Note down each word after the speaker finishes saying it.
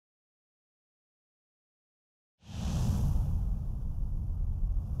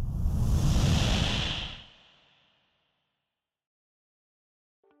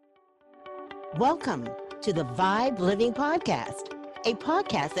Welcome to the V.I.B.E Living Podcast, a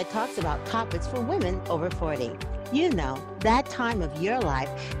podcast that talks about topics for women over 40. You know, that time of your life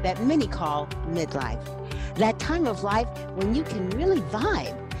that many call midlife. That time of life when you can really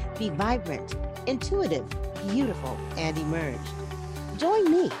vibe, be vibrant, intuitive, beautiful, and emerge. Join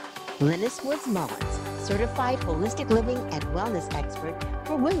me, Linus Woods Mullins, certified holistic living and wellness expert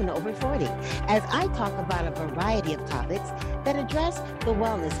for women over 40, as I talk about a variety of topics that address the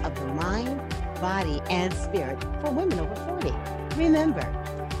wellness of the mind, body, and spirit for women over 40. Remember,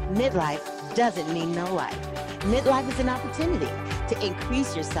 midlife doesn't mean no life. Midlife is an opportunity to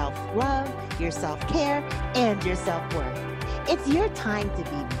increase your self-love, your self-care, and your self-worth. It's your time to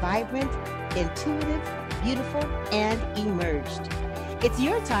be vibrant, intuitive, beautiful, and emerged. It's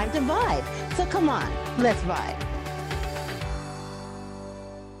your time to vibe. So come on, let's vibe.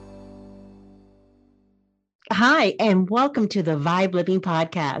 Hi, and welcome to the V.I.B.E Living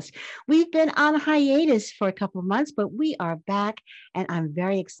Podcast. We've been on hiatus for a couple of months, but we are back, and I'm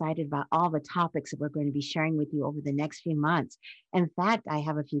very excited about all the topics that we're going to be sharing with you over the next few months. In fact, I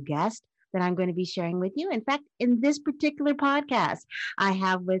have a few guests that I'm going to be sharing with you. In fact, in this particular podcast, I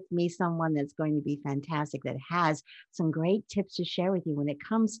have with me someone that's going to be fantastic, that has some great tips to share with you when it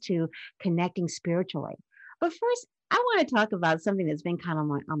comes to connecting spiritually. But first, I want to talk about something that's been kind of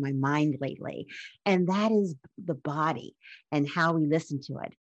on my mind lately, and that is the body and how we listen to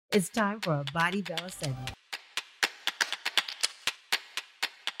it. It's time for a Body Bella segment.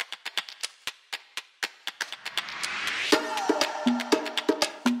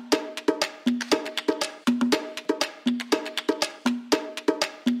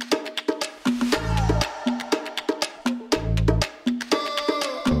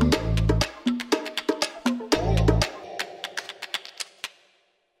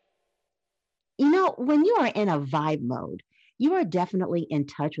 When you are in a vibe mode, you are definitely in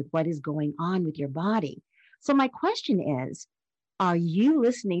touch with what is going on with your body. So my question is, are you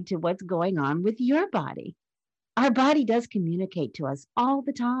listening to what's going on with your body? Our body does communicate to us all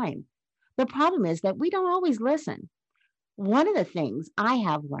the time. The problem is that we don't always listen. One of the things I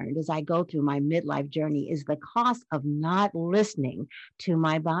have learned as I go through my midlife journey is the cost of not listening to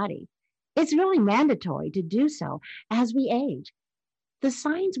my body. It's really mandatory to do so as we age. The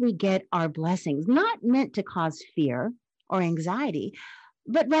signs we get are blessings, not meant to cause fear or anxiety,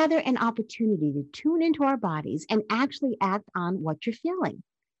 but rather an opportunity to tune into our bodies and actually act on what you're feeling.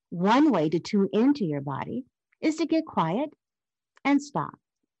 One way to tune into your body is to get quiet and stop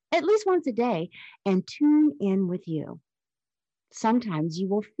at least once a day and tune in with you. Sometimes you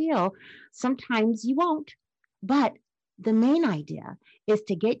will feel, sometimes you won't, but the main idea is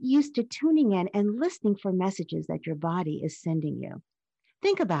to get used to tuning in and listening for messages that your body is sending you.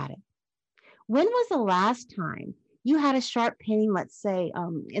 Think about it. When was the last time you had a sharp pain, let's say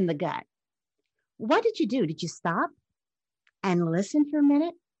in the gut? What did you do? Did you stop and listen for a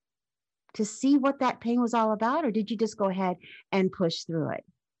minute to see what that pain was all about? Or did you just go ahead and push through it?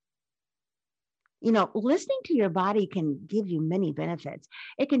 Listening to your body can give you many benefits.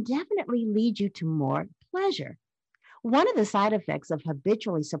 It can definitely lead you to more pleasure. One of the side effects of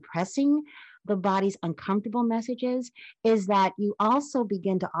habitually suppressing the body's uncomfortable messages is that you also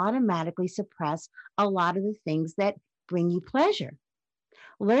begin to automatically suppress a lot of the things that bring you pleasure.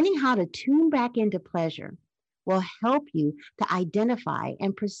 Learning how to tune back into pleasure will help you to identify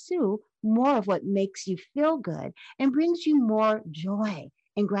and pursue more of what makes you feel good and brings you more joy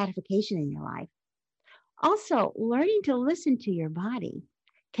and gratification in your life. Also, learning to listen to your body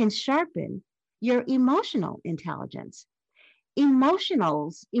can sharpen your emotional intelligence.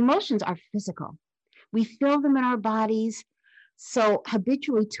 Emotions are physical. We feel them in our bodies. So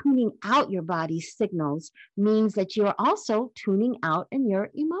habitually tuning out your body's signals means that you're also tuning out in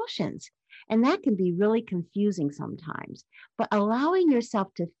your emotions. And that can be really confusing sometimes. But allowing yourself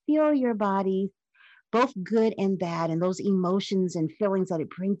to feel your body, both good and bad, and those emotions and feelings that it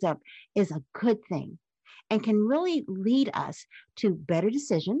brings up is a good thing and can really lead us to better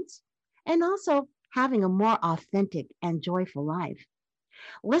decisions and also having a more authentic and joyful life.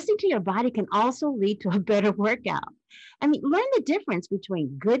 Listening to your body can also lead to a better workout. Learn the difference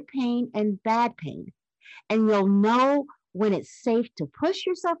between good pain and bad pain, and you'll know when it's safe to push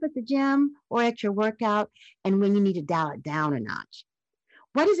yourself at the gym or at your workout and when you need to dial it down a notch.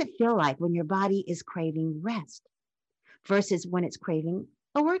 What does it feel like when your body is craving rest versus when it's craving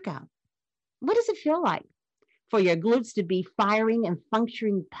a workout? What does it feel like for your glutes to be firing and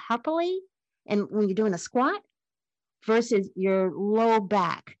functioning properly and when you're doing a squat versus your low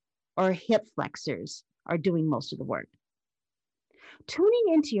back or hip flexors are doing most of the work?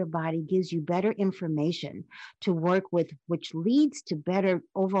 Tuning into your body gives you better information to work with, which leads to better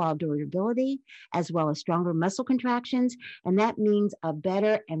overall durability as well as stronger muscle contractions. And that means a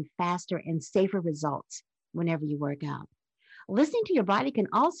better and faster and safer results whenever you work out. Listening to your body can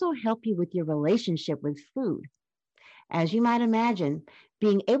also help you with your relationship with food. As you might imagine,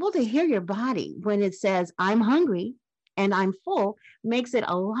 being able to hear your body when it says, I'm hungry and I'm full, makes it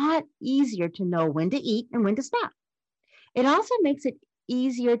a lot easier to know when to eat and when to stop. It also makes it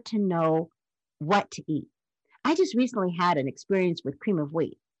easier to know what to eat. I just recently had an experience with cream of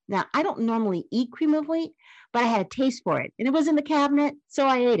wheat. Now, I don't normally eat cream of wheat, but I had a taste for it and it was in the cabinet, so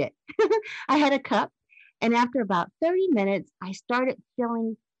I ate it. I had a cup, and after about 30 minutes, I started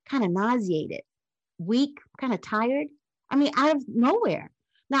feeling kind of nauseated, weak, kind of tired. I mean, out of nowhere.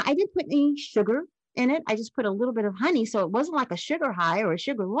 Now, I didn't put any sugar in it. I just put a little bit of honey. So it wasn't like a sugar high or a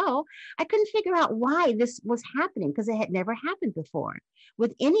sugar low. I couldn't figure out why this was happening because it had never happened before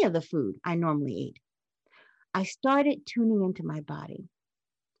with any of the food I normally eat. I started tuning into my body.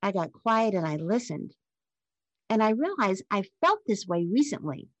 I got quiet and I listened. And I realized I felt this way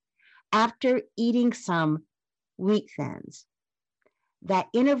recently after eating some wheat thins. That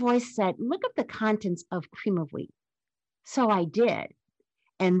inner voice said, look up the contents of cream of wheat. So I did.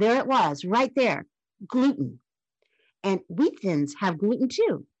 And there it was, right there, gluten. And wheat thins have gluten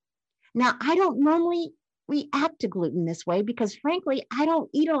too. Now, I don't normally react to gluten this way because, frankly, I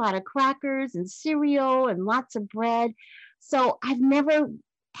don't eat a lot of crackers and cereal and lots of bread. So I've never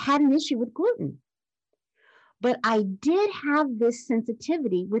had an issue with gluten. But I did have this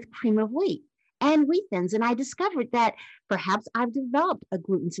sensitivity with cream of wheat and wheat thins. And I discovered that perhaps I've developed a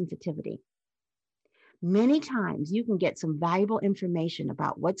gluten sensitivity. Many times you can get some valuable information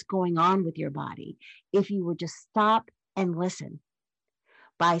about what's going on with your body if you would just stop and listen.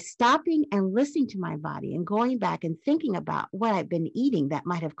 By stopping and listening to my body and going back and thinking about what I've been eating that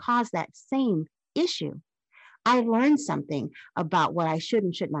might have caused that same issue, I learned something about what I should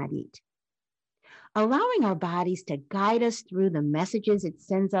and should not eat. Allowing our bodies to guide us through the messages it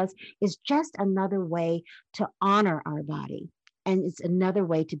sends us is just another way to honor our body, and it's another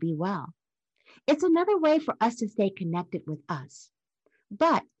way to be well. It's another way for us to stay connected with us.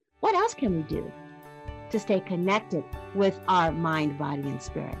 But what else can we do to stay connected with our mind, body, and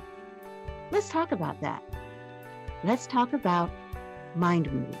spirit? Let's talk about that. Let's talk about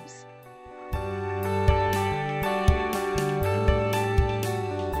mind moves.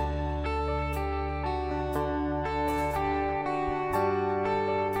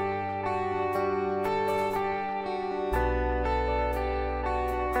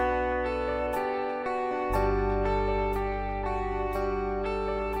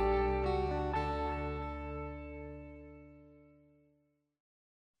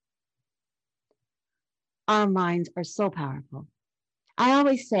 Our minds are so powerful. I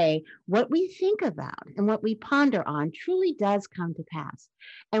always say what we think about and what we ponder on truly does come to pass.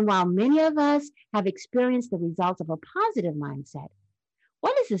 And while many of us have experienced the results of a positive mindset,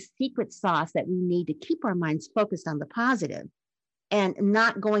 what is the secret sauce that we need to keep our minds focused on the positive and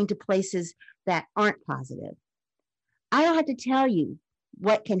not going to places that aren't positive? I don't have to tell you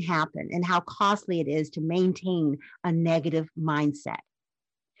what can happen and how costly it is to maintain a negative mindset.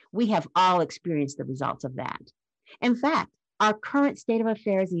 We have all experienced the results of that. In fact, our current state of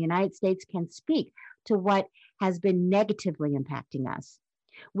affairs in the United States can speak to what has been negatively impacting us.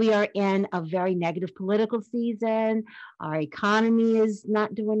 We are in a very negative political season. Our economy is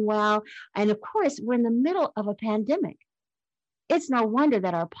not doing well. And of course, we're in the middle of a pandemic. It's no wonder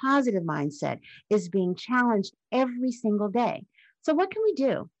that our positive mindset is being challenged every single day. So, what can we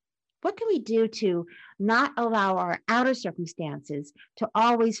do? What can we do to not allow our outer circumstances to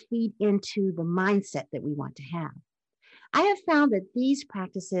always feed into the mindset that we want to have? I have found that these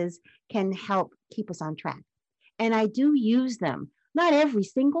practices can help keep us on track. And I do use them, not every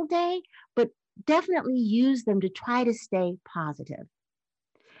single day, but definitely use them to try to stay positive.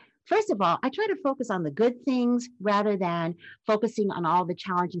 First of all, I try to focus on the good things rather than focusing on all the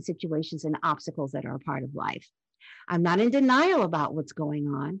challenging situations and obstacles that are a part of life. I'm not in denial about what's going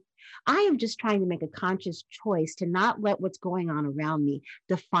on. I am just trying to make a conscious choice to not let what's going on around me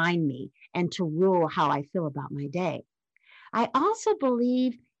define me and to rule how I feel about my day. I also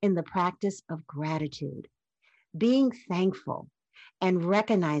believe in the practice of gratitude, being thankful and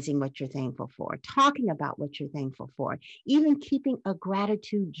recognizing what you're thankful for, talking about what you're thankful for, even keeping a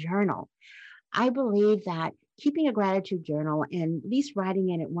gratitude journal. I believe that keeping a gratitude journal and at least writing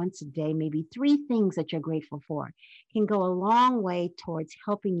in it once a day, maybe 3 things that you're grateful for, can go a long way towards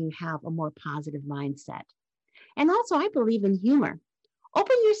helping you have a more positive mindset. And also, I believe in humor.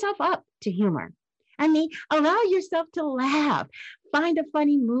 Open yourself up to humor. I mean, allow yourself to laugh. Find a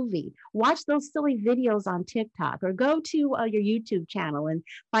funny movie. Watch those silly videos on TikTok or go to your YouTube channel and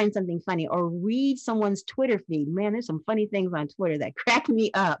find something funny or read someone's Twitter feed. Man, there's some funny things on Twitter that crack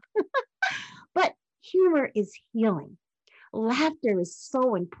me up. But humor is healing. Laughter is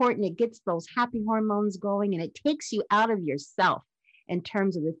so important. It gets those happy hormones going and it takes you out of yourself in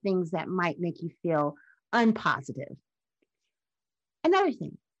terms of the things that might make you feel unpositive. Another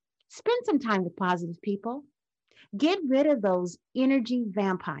thing, spend some time with positive people. Get rid of those energy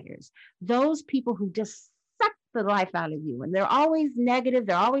vampires, those people who just suck the life out of you. And they're always negative.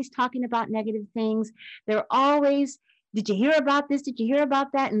 They're always talking about negative things. They're always, did you hear about this? Did you hear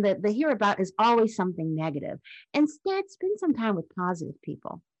about that? And the hear about is always something negative. Instead, spend some time with positive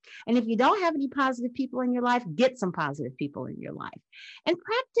people. And if you don't have any positive people in your life, get some positive people in your life and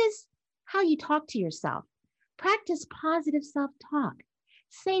practice how you talk to yourself. Practice positive self talk.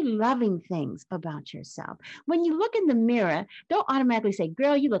 Say loving things about yourself. When you look in the mirror, don't automatically say,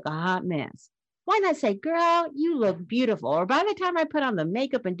 girl, you look a hot mess. Why not say, girl, you look beautiful? Or by the time I put on the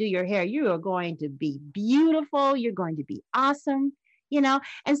makeup and do your hair, you are going to be beautiful. You're going to be awesome.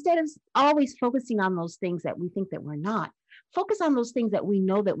 Instead of always focusing on those things that we think that we're not, focus on those things that we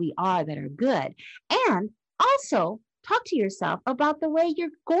know that we are that are good. And also talk to yourself about the way you're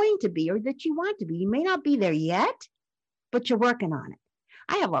going to be or that you want to be. You may not be there yet, but you're working on it.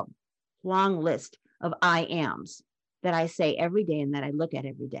 I have a long list of I ams that I say every day and that I look at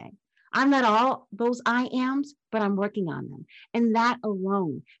every day. I'm not all those I ams, but I'm working on them. And that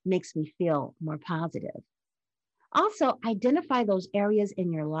alone makes me feel more positive. Also, identify those areas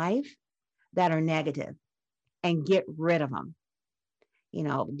in your life that are negative and get rid of them.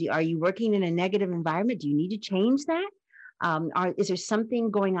 Are you working in a negative environment? Do you need to change that? Is there something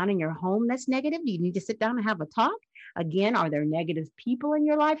going on in your home that's negative? Do you need to sit down and have a talk? Again, are there negative people in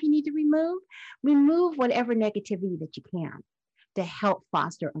your life you need to remove? Remove whatever negativity that you can to help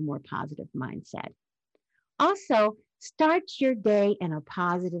foster a more positive mindset. Also, start your day in a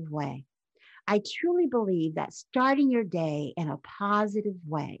positive way. I truly believe that starting your day in a positive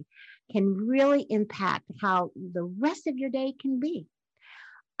way can really impact how the rest of your day can be.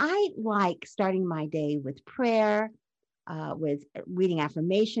 I like starting my day with prayer, with reading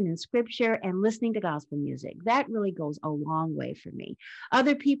affirmation and scripture and listening to gospel music. That really goes a long way for me.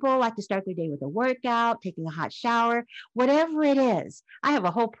 Other people like to start their day with a workout, taking a hot shower, whatever it is. I have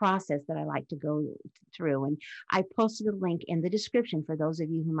a whole process that I like to go through. And I posted a link in the description for those of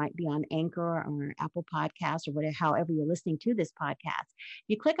you who might be on Anchor or Apple Podcasts or whatever, however you're listening to this podcast. If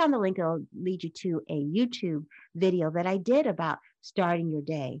you click on the link, it'll lead you to a YouTube video that I did about starting your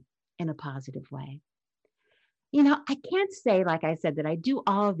day in a positive way. I can't say, like I said, that I do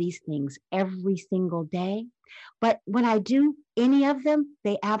all of these things every single day, but when I do any of them,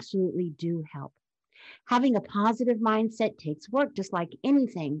 they absolutely do help. Having a positive mindset takes work, just like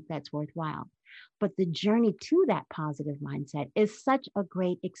anything that's worthwhile. But the journey to that positive mindset is such a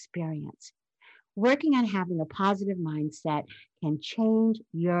great experience. Working on having a positive mindset can change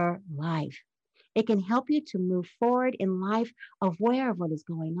your life. It can help you to move forward in life, aware of what is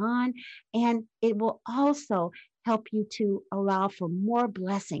going on, and it will also help you to allow for more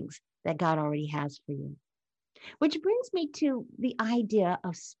blessings that God already has for you. Which brings me to the idea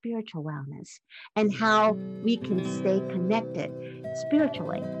of spiritual wellness and how we can stay connected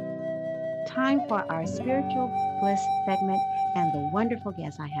spiritually. Time for our spiritual bliss segment and the wonderful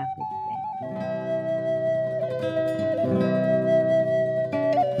guest I have for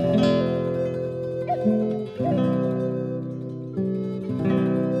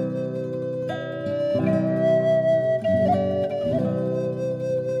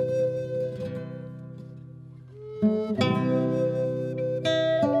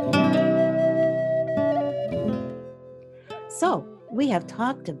So, we have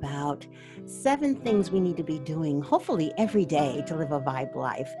talked about 7 things we need to be doing, hopefully every day, to live a vibe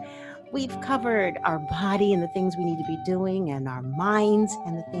life. We've covered our body and the things we need to be doing, and our minds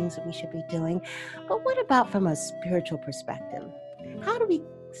and the things that we should be doing. But what about from a spiritual perspective? How do we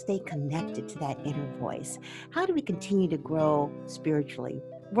stay connected to that inner voice? How do we continue to grow spiritually,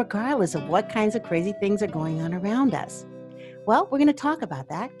 regardless of what kinds of crazy things are going on around us? Well, we're going to talk about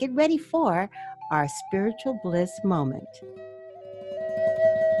that. Get ready for our spiritual bliss moment.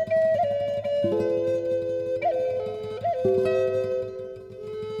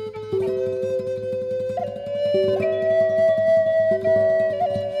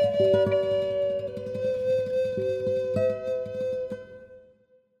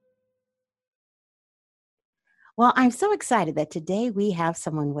 Well, I'm so excited that today we have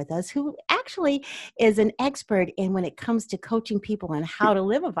someone with us who actually is an expert in when it comes to coaching people on how to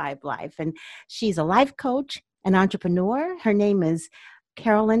live a vibe life. And she's a life coach, an entrepreneur. Her name is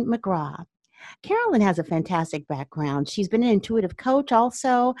Carolyn McGraw. Carolyn has a fantastic background. She's been an intuitive coach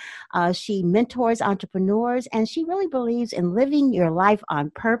also. She mentors entrepreneurs, and she really believes in living your life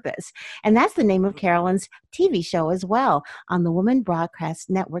on purpose. And that's the name of Carolyn's TV show as well on the Woman Broadcast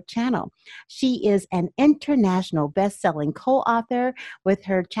Network channel. She is an international best-selling co-author with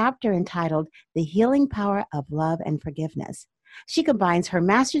her chapter entitled The Healing Power of Love and Forgiveness. She combines her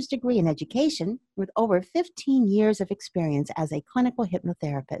master's degree in education with over 15 years of experience as a clinical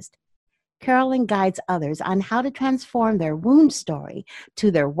hypnotherapist. Carolyn guides others on how to transform their wound story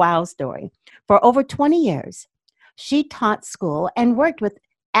to their wow story. For over 20 years, she taught school and worked with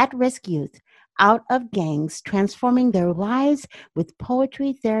at-risk youth out of gangs, transforming their lives with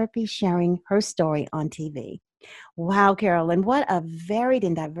poetry therapy, sharing her story on TV. Wow, Carolyn, what a varied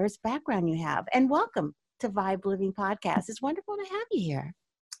and diverse background you have. And welcome to V.I.B.E Living Podcast. It's wonderful to have you here.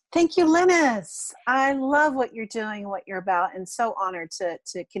 Thank you, Linus. I love what you're doing, what you're about, and so honored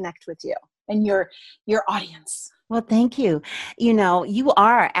to connect with you and your audience. Well, thank you. You know, you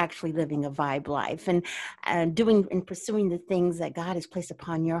are actually living a vibe life and doing and pursuing the things that God has placed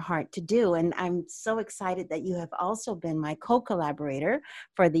upon your heart to do. And I'm so excited that you have also been my co-collaborator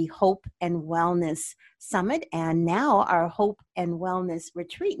for the Hope and Wellness Summit and now our Hope and Wellness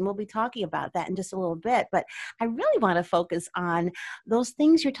Retreat. And we'll be talking about that in just a little bit. But I really want to focus on those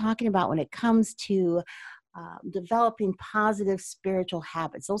things you're talking about when it comes to developing positive spiritual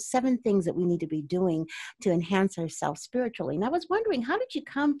habits, those 7 things that we need to be doing to enhance ourselves spiritually. And I was wondering, how did you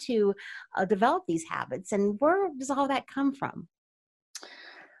come to develop these habits and where does all that come from?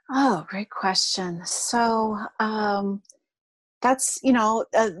 Oh, great question. So that's,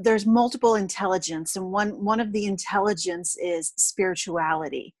 there's multiple intelligence, and one of the intelligence is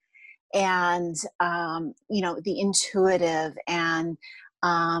spirituality and, the intuitive and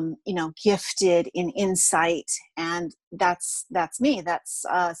gifted in insight. And that's me. That's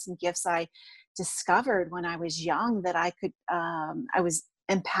some gifts I discovered when I was young, that I was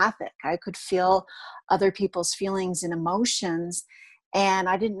empathic. I could feel other people's feelings and emotions, and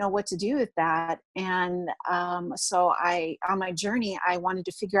I didn't know what to do with that. And so on my journey, I wanted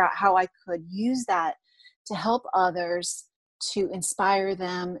to figure out how I could use that to help others, to inspire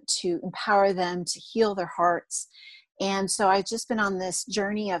them, to empower them, to heal their hearts. And so I've just been on this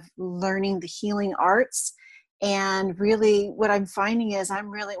journey of learning the healing arts. And really what I'm finding is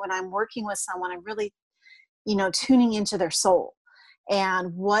when I'm working with someone, I'm really, tuning into their soul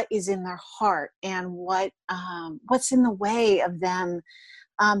and what is in their heart and what's in the way of them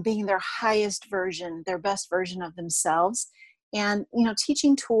being their highest version, their best version of themselves. And,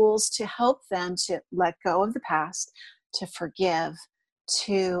 teaching tools to help them to let go of the past, to forgive,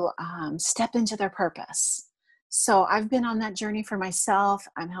 to step into their purpose. So I've been on that journey for myself.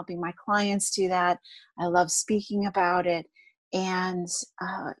 I'm helping my clients do that. I love speaking about it. And,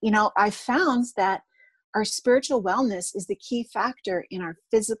 I found that our spiritual wellness is the key factor in our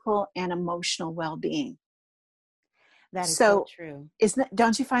physical and emotional well-being. That is so true.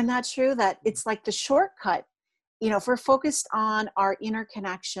 Don't you find that true? That it's like the shortcut, if we're focused on our inner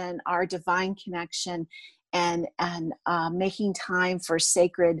connection, our divine connection, and making time for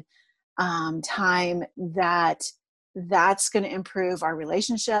sacred time, that's going to improve our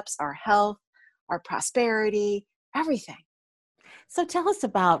relationships, our health, our prosperity, everything. So tell us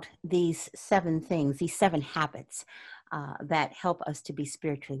about these 7 things, these 7 habits that help us to be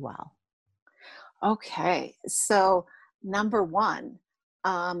spiritually well. Okay. So number 1,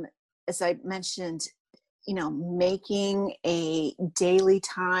 as I mentioned, making a daily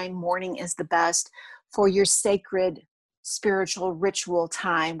time, morning is the best, for your sacred spiritual ritual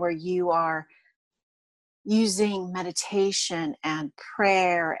time, where you are using meditation and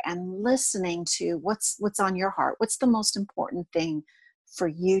prayer and listening to what's on your heart. What's the most important thing for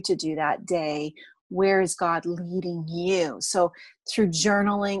you to do that day? Where is God leading you? So through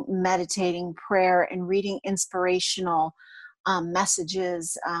journaling, meditating, prayer, and reading inspirational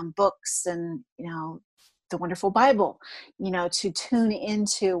messages, books, and the wonderful Bible, to tune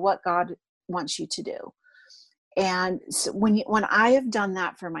into what God wants you to do. And so when I have done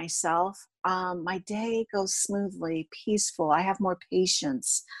that for myself, my day goes smoothly, peaceful. I have more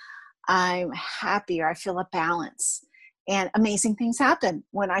patience. I'm happier. I feel a balance. And amazing things happen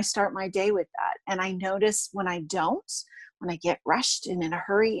when I start my day with that. And I notice when I don't, when I get rushed and in a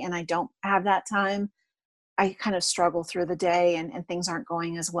hurry and I don't have that time, I kind of struggle through the day and things aren't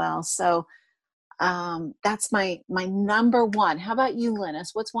going as well. So that's my number 1. How about you, Linus?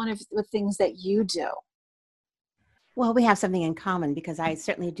 What's one of the things that you do? Well, we have something in common because I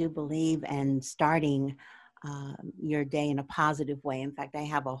certainly do believe in starting your day in a positive way. In fact, I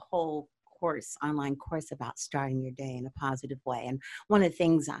have a whole online course about starting your day in a positive way. And one of the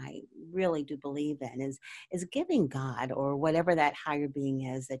things I really do believe in is giving God or whatever that higher being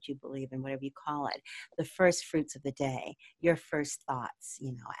is that you believe in, whatever you call it, the first fruits of the day, your first thoughts,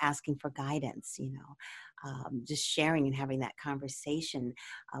 asking for guidance, just sharing and having that conversation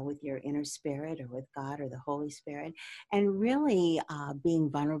with your inner spirit or with God or the Holy Spirit, and really being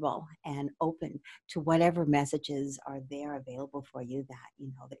vulnerable and open to whatever messages are there available for you that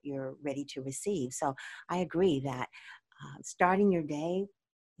that you're ready to receive. So I agree that starting your day,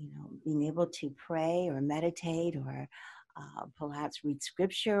 being able to pray or meditate or perhaps read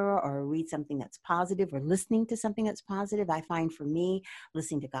scripture or read something that's positive or listening to something that's positive. I find for me,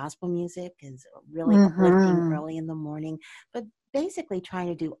 listening to gospel music is really uplifting Mm-hmm. early in the morning, but basically trying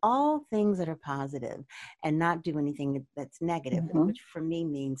to do all things that are positive and not do anything that's negative, Mm-hmm. which for me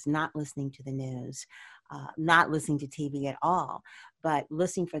means not listening to the news, not listening to TV at all, but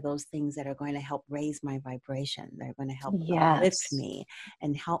listening for those things that are going to help raise my vibration. They're going to help uplift Yes. me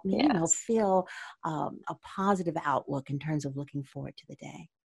and help me, Yes. feel a positive outlook in terms of looking forward to the day.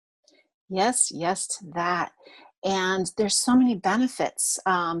 Yes, yes to that. And there's so many benefits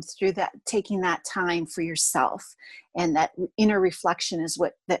through that, taking that time for yourself. And that inner reflection is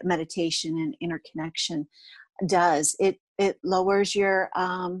what that meditation and inner connection does. It lowers your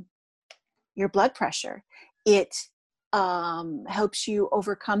blood pressure. It helps you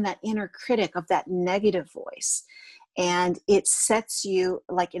overcome that inner critic of that negative voice. And it sets you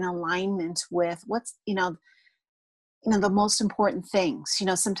like in alignment with what's, the most important things.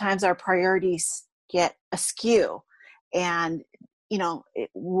 Sometimes our priorities get askew, and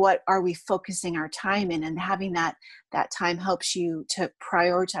what are we focusing our time in, and having that time helps you to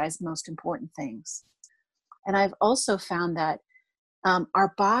prioritize most important things. And I've also found that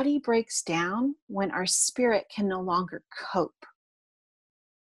our body breaks down when our spirit can no longer cope.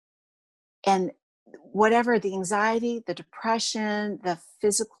 And whatever the anxiety, the depression, the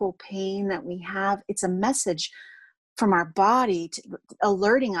physical pain that we have, it's a message from our body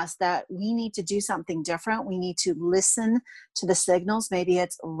alerting us that we need to do something different. We need to listen to the signals. Maybe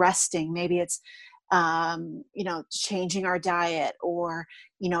it's resting. Maybe it's changing our diet, or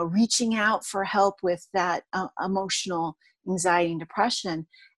reaching out for help with that emotional anxiety and depression.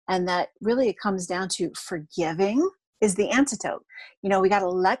 And that really it comes down to forgiving is the antidote. We got to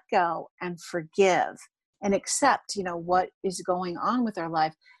let go and forgive and accept what is going on with our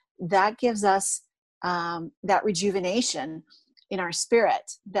life. That gives us that rejuvenation in our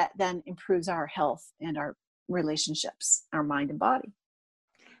spirit that then improves our health and our relationships, our mind and body.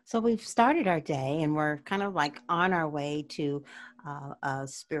 So we've started our day and we're kind of like on our way to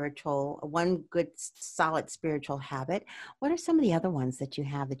one good solid spiritual habit. What are some of the other ones that you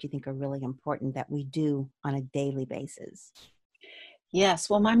have that you think are really important that we do on a daily basis? Yes.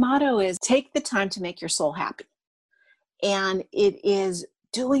 Well, my motto is take the time to make your soul happy. And it is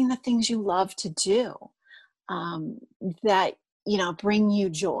doing the things you love to do, um, that, bring you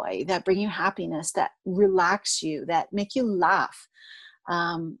joy, that bring you happiness, that relax you, that make you laugh.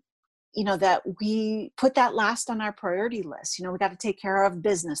 Um, that we put that last on our priority list. We got to take care of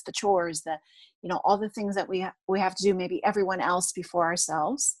business, the chores, all the things that we have to do, maybe everyone else before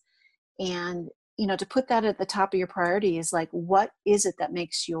ourselves. And, to put that at the top of your priority is like, what is it that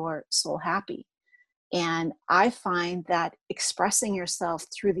makes your soul happy? And I find that expressing yourself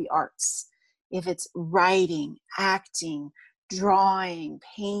through the arts, if it's writing, acting, drawing,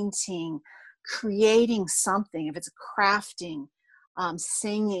 painting, creating something, if it's crafting,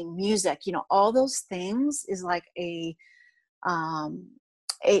 singing, music, all those things is like um,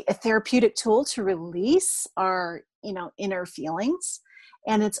 a therapeutic tool to release our, inner feelings.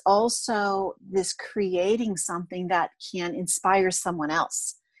 And it's also this creating something that can inspire someone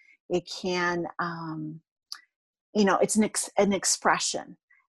else. It can, it's an expression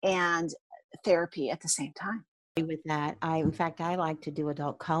and therapy at the same time. With that. In fact, I like to do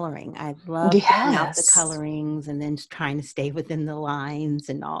adult coloring. I love picking out the Yes. colorings and then trying to stay within the lines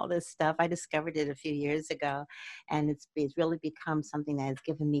and all this stuff. I discovered it a few years ago, and it's really become something that has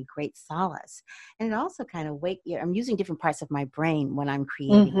given me great solace. And it also kind of I'm using different parts of my brain when I'm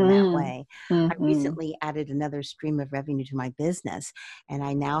creating in that Mm-hmm. way. I Mm-hmm. recently added another stream of revenue to my business, and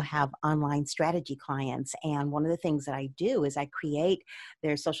I now have online strategy clients. And one of the things that I do is I create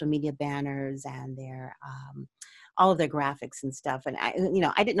their social media banners and their all of their graphics and stuff. And I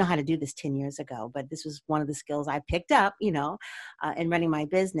didn't know how to do this 10 years ago, but this was one of the skills I picked up, in running my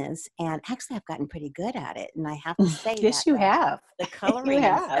business. And actually, I've gotten pretty good at it. And I have to say that Yes, you have. the You coloring and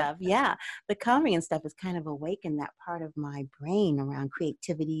have. stuff, yeah, the coloring and stuff has kind of awakened that part of my brain around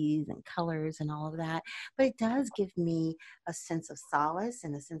creativities and colors and all of that. But it does give me a sense of solace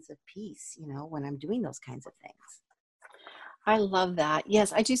and a sense of peace, when I'm doing those kinds of things. I love that.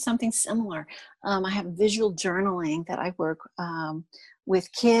 Yes, I do something similar. I have visual journaling that I work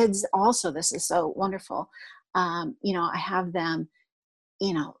with kids. Also, this is so wonderful. I have them,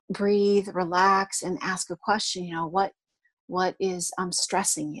 breathe, relax, and ask a question. What is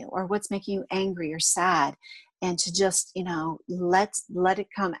stressing you, or what's making you angry or sad, and to just let it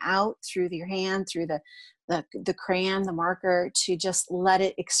come out through your hand, through the crayon, the marker, to just let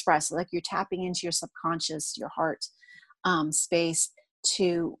it express, like you're tapping into your subconscious, your heart space,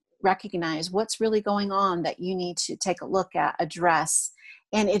 to recognize what's really going on that you need to take a look at, address.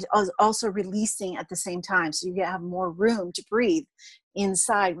 And it is also releasing at the same time. So you have more room to breathe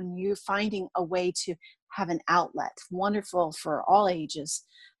inside when you're finding a way to have an outlet. Wonderful for all ages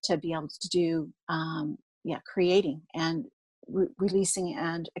to be able to do, creating and releasing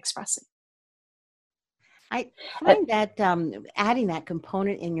and expressing. I Uh, find that adding that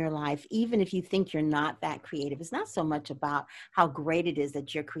component in your life, even if you think you're not that creative, it's not so much about how great it is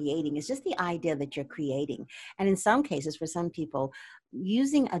that you're creating. It's just the idea that you're creating. And in some cases, for some people,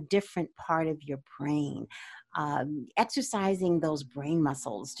 using a different part of your brain, exercising those brain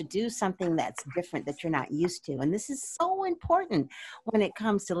muscles to do something that's different that you're not used to. And this is so important when it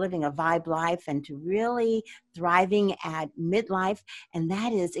comes to living a vibe life and to really thriving at midlife, and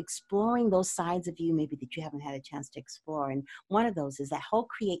that is exploring those sides of you maybe that you haven't had a chance to explore. And one of those is that whole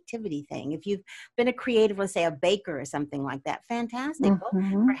creativity thing. If you've been a creative, let's say a baker or something like that, fantastic. Well,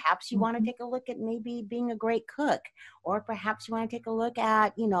 mhm, perhaps you want to mhm. take a look at maybe being a great cook, or perhaps you want to take a look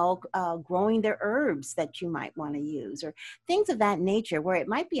at growing the herbs that you might want to use, or things of that nature, where it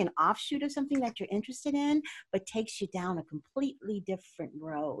might be an offshoot of something that you're interested in but takes you down a completely different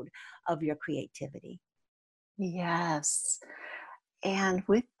road of your creativity. Yes. And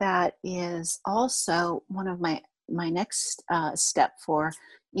with that is also one of my next step for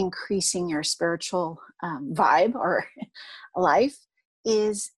increasing your spiritual vibe or life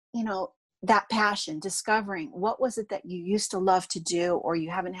is, that passion, discovering what was it that you used to love to do or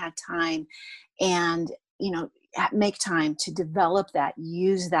you haven't had time, and make time to develop that,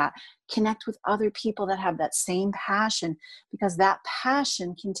 use that, connect with other people that have that same passion, because that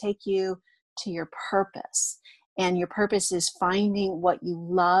passion can take you to your purpose. And your purpose is finding what you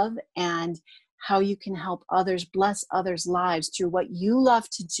love and how you can help others, bless others' lives through what you love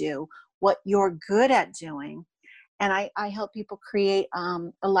to do, what you're good at doing. And I help people create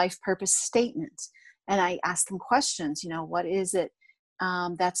a life purpose statement. And I ask them questions, what is it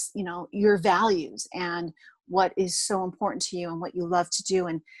that's, your values, and what is so important to you and what you love to do.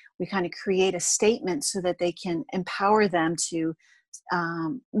 And we kind of create a statement so that they can empower them to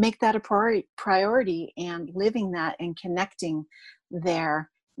make that a priority, and living that and connecting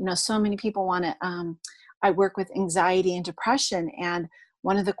there. So many people want to, I work with anxiety and depression. And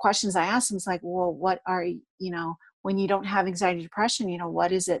one of the questions I ask them is like, well, what are, when you don't have anxiety, depression,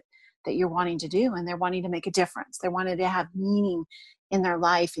 what is it that you're wanting to do? And they're wanting to make a difference. They're wanting to have meaning in their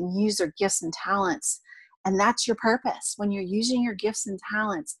life and use their gifts and talents. And that's your purpose. When you're using your gifts and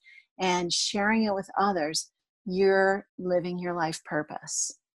talents and sharing it with others, you're living your life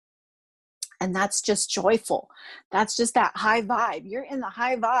purpose. And that's just joyful. That's just that high vibe. You're in the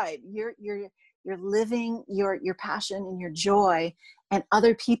high vibe. You're living your passion and your joy, and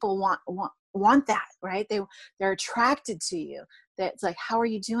other people want that, right? They're attracted to you. That's like, how are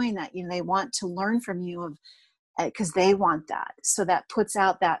you doing that? They want to learn from you, of because they want that. So that puts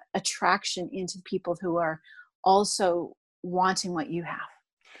out that attraction into people who are also wanting what you have.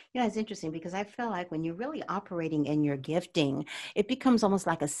 Yeah, it's interesting because I feel like when you're really operating in your gifting, it becomes almost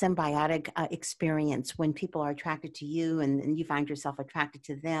like a symbiotic experience when people are attracted to you, and you find yourself attracted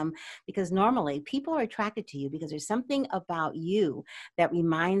to them. Because normally people are attracted to you because there's something about you that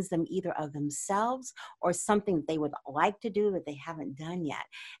reminds them either of themselves or something that they would like to do that they haven't done yet.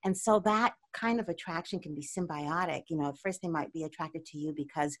 And so that kind of attraction can be symbiotic. At first they might be attracted to you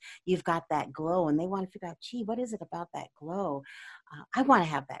because you've got that glow, and they want to figure out, gee, what is it about that glow? I want to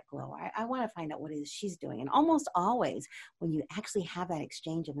have that glow. I want to find out what it is she's doing. And almost always, when you actually have that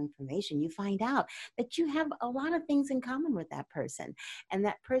exchange of information, you find out that you have a lot of things in common with that person. And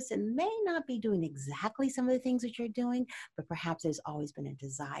that person may not be doing exactly some of the things that you're doing, but perhaps there's always been a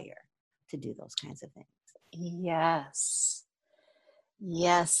desire to do those kinds of things. Yes.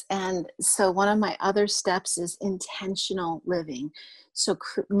 Yes. And so one of my other steps is intentional living. So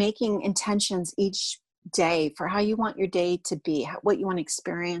making intentions each day for how you want your day to be, what you want to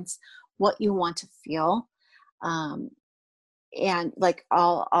experience, what you want to feel. Um, and like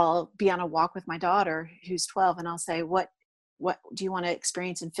I'll be on a walk with my daughter who's 12, and I'll say, what do you want to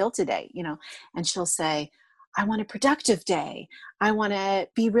experience and feel today, and she'll say, I want a productive day, I want to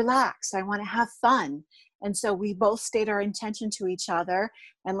be relaxed, I want to have fun. And so we both state our intention to each other,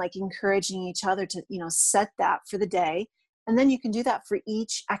 and like encouraging each other to set that for the day. And then you can do that for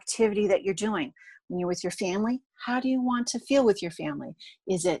each activity that you're doing. When you're with your family, how do you want to feel with your family?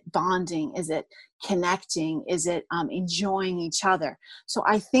 Is it bonding? Is it connecting? Is it enjoying each other? So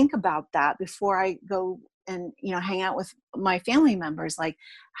I think about that before I go and hang out with my family members. Like,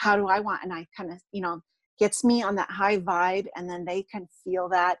 how do I want? And I kind of gets me on that high vibe, and then they can feel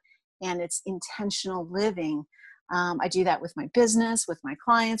that, and it's intentional living. I do that with my business, with my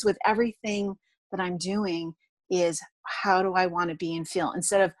clients, with everything that I'm doing. Is how do I want to be and feel,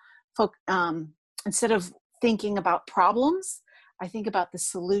 instead of thinking about problems, I think about the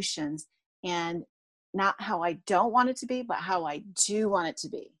solutions, and not how I don't want it to be, but how I do want it to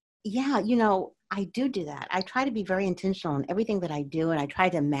be. Yeah, I do that. I try to be very intentional in everything that I do, and I try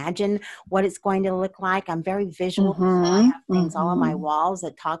to imagine what it's going to look like. I'm very visual, so I Mm-hmm. have things all on my Mm-hmm. walls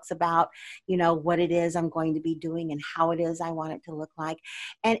that talks about, what it is I'm going to be doing and how it is I want it to look like.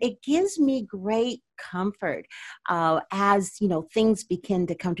 And it gives me great comfort as, things begin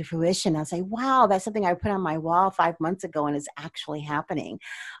to come to fruition. I'll say, wow, that's something I put on my wall 5 months ago and it's actually happening.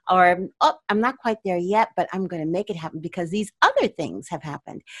 Or, oh, I'm not quite there yet, but I'm going to make it happen because these other things have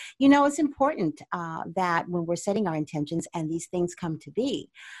happened. It's important that when we're setting our intentions and these things come to be,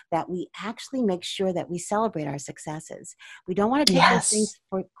 that we actually make sure that we celebrate our successes. We don't want to take those Yes. things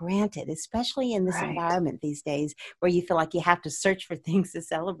for granted, especially in this Right. environment these days where you feel like you have to search for things to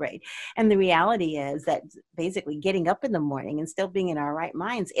celebrate. And the reality is that basically getting up in the morning and still being in our right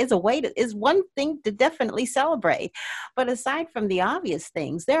minds is one thing to definitely celebrate. But aside from the obvious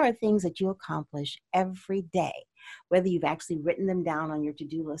things, there are things that you accomplish every day, whether you've actually written them down on your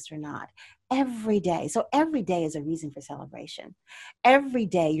to-do list or not, every day. So every day is a reason for celebration. Every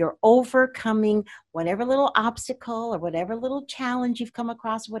day you're overcoming whatever little obstacle or whatever little challenge you've come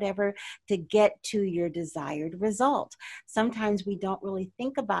across, whatever, to get to your desired result. Sometimes we don't really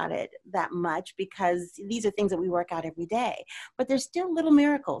think about it that much because these are things that we work out every day, but there's still little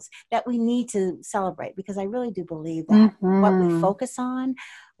miracles that we need to celebrate, because I really do believe that what we Mm-hmm. focus on,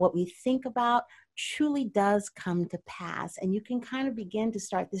 what we think about, truly does come to pass. And you can kind of begin to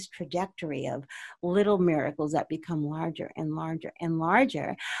start this trajectory of little miracles that become larger and larger and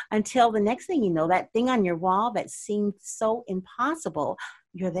larger until the next thing you know, that thing on your wall that seemed so impossible,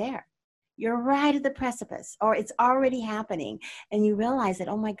 you're there. You're right at the precipice, or it's already happening. And you realize that,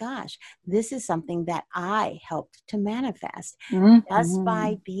 oh my gosh, this is something that I helped to manifest just Mm-hmm.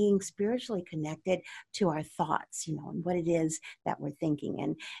 by being spiritually connected to our thoughts, and what it is that we're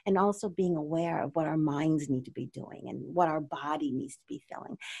thinking, and also being aware of what our minds need to be doing and what our body needs to be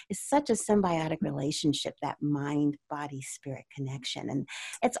feeling. It's such a symbiotic relationship, that mind, body, spirit connection. And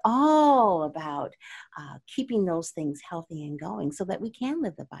it's all about keeping those things healthy and going so that we can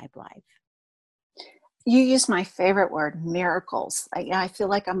live the vibe life. You use my favorite word, miracles. I feel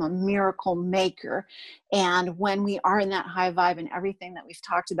like I'm a miracle maker. And when we are in that high vibe and everything that we've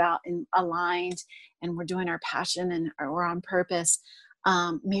talked about and aligned, and we're doing our passion and or we're on purpose,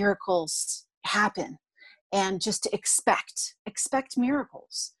 miracles happen. And just to expect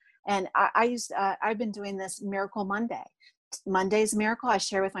miracles. And I've been doing this Miracle Monday. Monday's miracle. I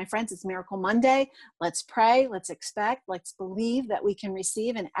share with my friends, it's Miracle Monday. Let's pray, let's expect, let's believe that we can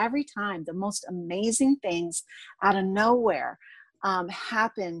receive. And every time the most amazing things out of nowhere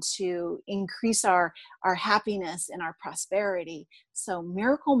happen to increase our happiness and our prosperity. So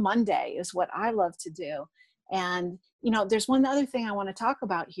Miracle Monday is what I love to do. And there's one other thing I want to talk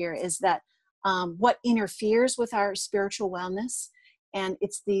about here is that what interferes with our spiritual wellness, and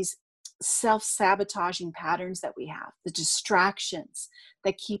it's these self-sabotaging patterns that we have, the distractions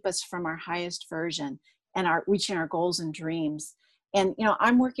that keep us from our highest version and our reaching our goals and dreams. And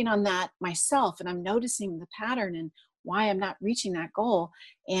I'm working on that myself, and I'm noticing the pattern and why I'm not reaching that goal.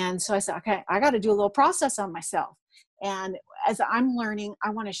 And so I said, okay, I got to do a little process on myself. And as I'm learning,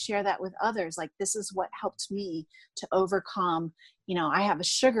 I want to share that with others. Like, this is what helped me to overcome. I have a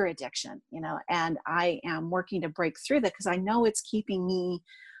sugar addiction, and I am working to break through that because I know it's keeping me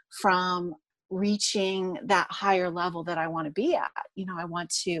from reaching that higher level that I want to be at. I want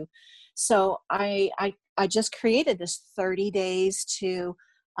to. So I just created this 30 days to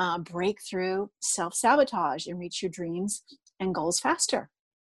break through self-sabotage and reach your dreams and goals faster.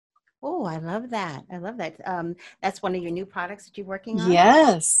 Oh, I love that. I love that. That's one of your new products that you're working on?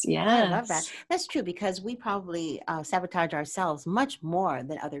 Yes, I love that. yes. That's true because we probably sabotage ourselves much more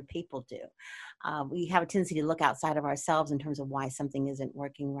than other people do. We have a tendency to look outside of ourselves in terms of why something isn't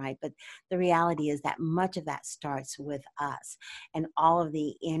working right. But the reality is that much of that starts with us, and all of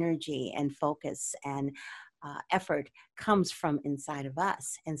the energy and focus and effort comes from inside of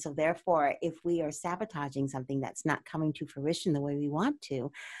us. And so, therefore, if we are sabotaging something that's not coming to fruition the way we want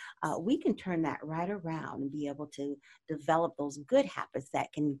to, we can turn that right around and be able to develop those good habits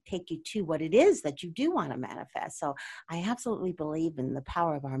that can take you to what it is that you do want to manifest. So I absolutely believe in the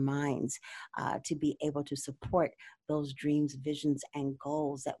power of our minds to be able to support those dreams, visions, and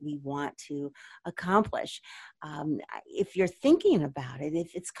goals that we want to accomplish. If you're thinking about it,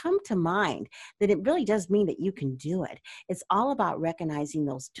 if it's come to mind, then it really does mean that you can do it. It's all about recognizing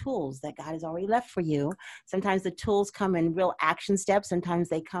those tools that God has already left for you. Sometimes the tools come in real action steps. Sometimes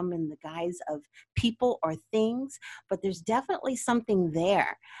they come in the guise of people or things, but there's definitely something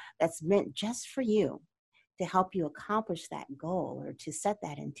there that's meant just for you to help you accomplish that goal or to set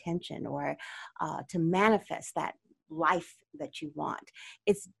that intention or to manifest that life that you want.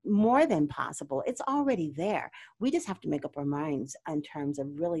 It's more than possible. It's already there. We just have to make up our minds in terms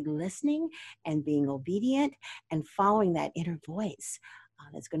of really listening and being obedient and following that inner voice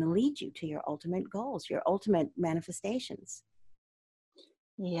that's going to lead you to your ultimate goals, your ultimate manifestations.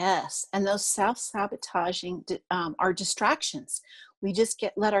 Yes, and those self-sabotaging are distractions. We just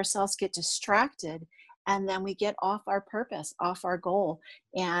let ourselves get distracted, and then we get off our purpose, off our goal,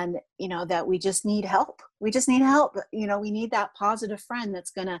 and that we just need help. We just need help. We need that positive friend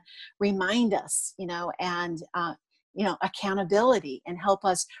that's going to remind us, and accountability and help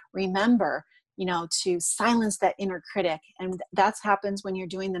us remember, to silence that inner critic. And that happens when you're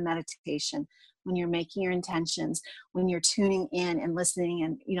doing the meditation, when you're making your intentions, when you're tuning in and listening,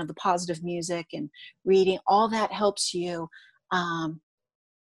 and the positive music and reading. All that helps you um,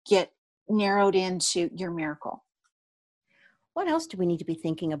 get narrowed into your miracle. What else do we need to be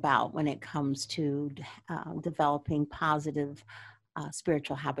thinking about when it comes to developing positive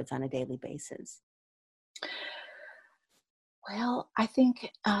spiritual habits on a daily basis? Well, I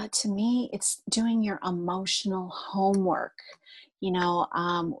think to me, it's doing your emotional homework.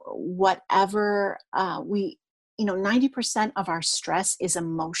 Whatever 90% of our stress is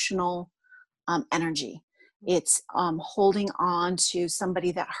emotional energy. It's holding on to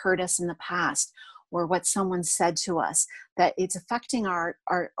somebody that hurt us in the past, or what someone said to us, that it's affecting our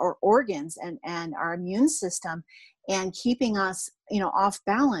organs and our immune system, and keeping us off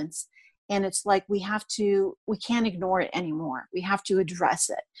balance. And it's like we can't ignore it anymore. We have to address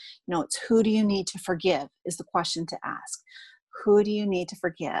it. It's, who do you need to forgive is the question to ask. Who do you need to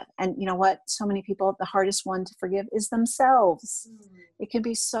forgive? And you know what? So many people, the hardest one to forgive is themselves. It can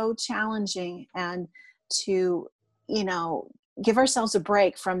be so challenging, and to, you know, give ourselves a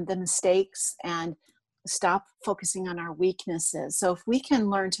break from the mistakes and stop focusing on our weaknesses. So if we can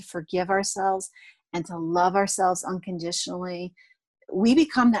learn to forgive ourselves and to love ourselves unconditionally, we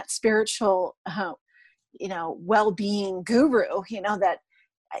become that spiritual, well-being guru,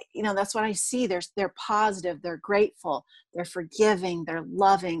 that's what I see. They're positive, they're grateful, they're forgiving, they're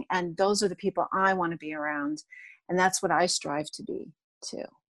loving. And those are the people I want to be around. And that's what I strive to be too.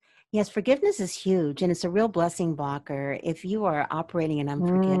 Yes, forgiveness is huge, and it's a real blessing blocker. If you are operating in Mm.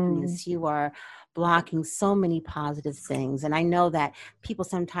 unforgiveness, you are blocking so many positive things. And I know that people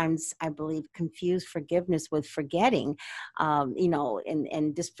sometimes, I believe, confuse forgiveness with forgetting,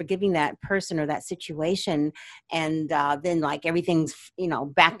 and just forgiving that person or that situation, and then like everything's,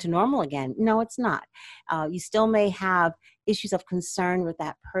 back to normal again. No, it's not. You still may have issues of concern with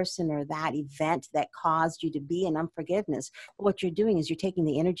that person or that event that caused you to be in unforgiveness. But what you're doing is you're taking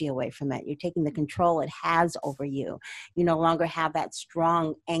the energy away from it. You're taking the control it has over you. You no longer have that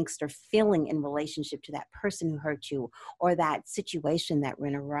strong angst or feeling in relationship to that person who hurt you or that situation that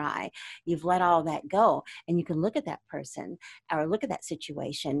went awry. You've let all that go, and you can look at that person or look at that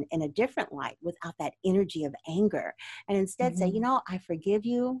situation in a different light without that energy of anger, and instead say, Mhm. I forgive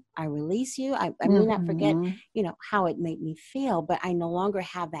you, I release you. I may not forget, Mhm. how it made me feel, but I no longer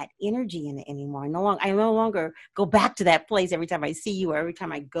have that energy in it anymore. I no longer go back to that place every time I see you or every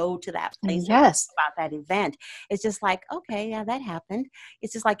time I go to that place or think Yes. about that event. It's just like, okay, yeah, that happened.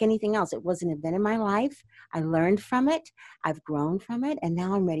 It's just like anything else. It was an event in my life. I learned from it. I've grown from it. And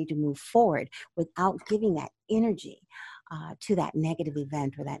now I'm ready to move forward without giving that energy to that negative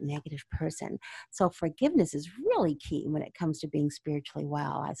event or that negative person. So forgiveness is really key when it comes to being spiritually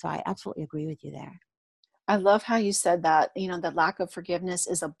well. So I absolutely agree with you there. I love how you said that, that lack of forgiveness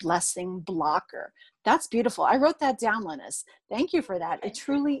is a blessing blocker. That's beautiful. I wrote that down, Linus. Thank you for that. It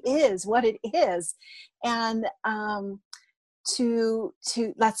truly is what it is. And to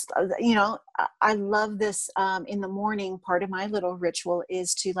let's I love this. In the morning, part of my little ritual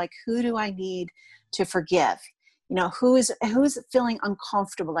is to, like, who do I need to forgive? Who's feeling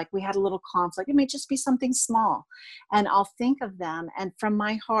uncomfortable, like we had a little conflict. It may just be something small, and I'll think of them, and from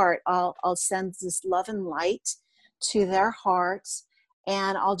my heart I'll send this love and light to their hearts.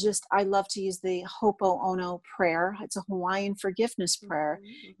 And I love to use the Ho'oponopono prayer. It's a Hawaiian forgiveness prayer.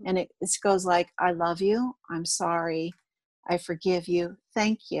 Mm-hmm. And it goes like, I love you, I'm sorry, I forgive you,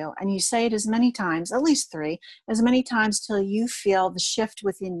 thank you. And you say it as many times, at least 3, as many times till you feel the shift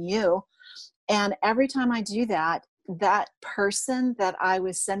within you. And every time I do that, that person that I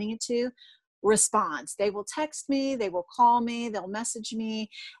was sending it to responds. They will text me, they will call me, they'll message me,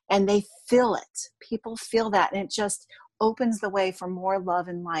 and they feel it. People feel that. And it just opens the way for more love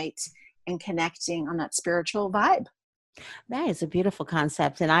and light and connecting on that spiritual vibe. That is a beautiful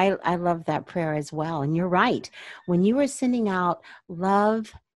concept. And I love that prayer as well. And you're right. When you are sending out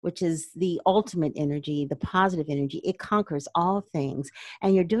love, which is the ultimate energy, the positive energy, it conquers all things.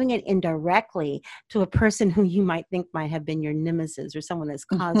 And you're doing it indirectly to a person who you might think might have been your nemesis or someone that's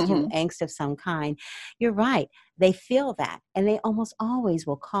caused you angst of some kind. You're right. They feel that. And they almost always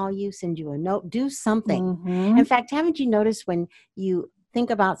will call you, send you a note, do something. Mm-hmm. In fact, haven't you noticed when you think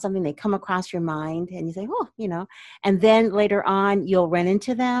about something, they come across your mind and you say, oh, and then later on you'll run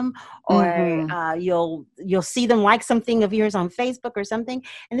into them, or Mm-hmm. you'll see them like something of yours on Facebook or something.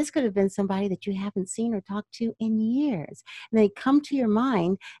 And this could have been somebody that you haven't seen or talked to in years. And they come to your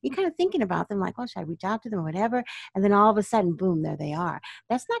mind, you're kind of thinking about them like, oh, should I reach out to them or whatever? And then all of a sudden, boom, there they are.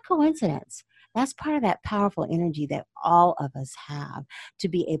 That's not coincidence. That's part of that powerful energy that all of us have to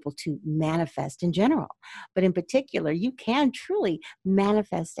be able to manifest in general. But in particular, you can truly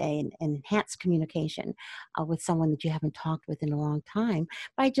manifest an enhanced communication with someone that you haven't talked with in a long time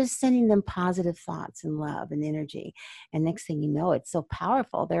by just sending them positive thoughts and love and energy. And next thing you know, it's so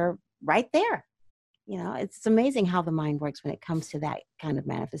powerful. They're right there. It's amazing how the mind works when it comes to that kind of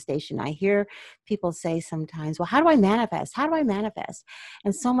manifestation. I hear people say sometimes, well, how do I manifest? How do I manifest?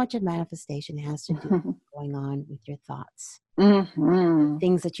 And so much of manifestation has to do with what's going on with your thoughts, Mm-hmm.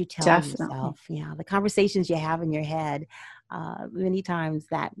 things that you tell Definitely. yourself, the conversations you have in your head. Many times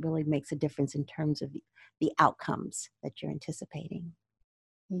that really makes a difference in terms of the outcomes that you're anticipating.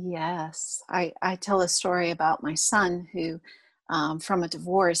 Yes. I tell a story about my son who, from a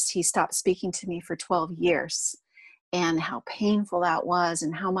divorce, he stopped speaking to me for 12 years, and how painful that was,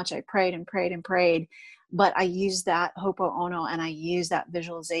 and how much I prayed and prayed and prayed. But I used that Ho'oponopono, and I used that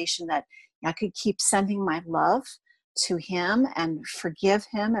visualization that I could keep sending my love to him and forgive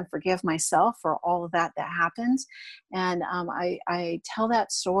myself for all of that happened. And I tell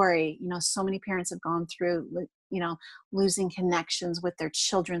that story. So many parents have gone through, losing connections with their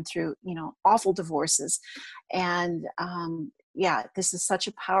children through, awful divorces. And yeah, this is such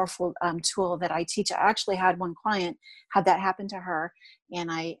a powerful tool that I teach. I actually had one client had that happen to her, and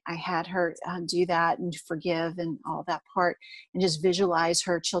I had her do that and forgive and all that part, and just visualize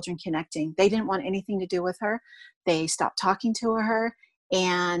her children connecting. They didn't want anything to do with her. They stopped talking to her,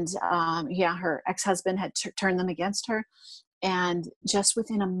 and yeah, her ex-husband had turned them against her. And just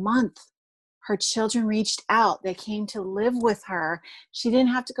within a month, her children reached out. They came to live with her. She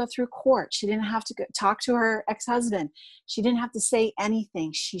didn't have to go through court. She didn't have to talk to her ex-husband. She didn't have to say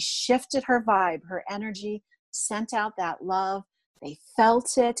anything. She shifted her vibe, her energy, sent out that love. They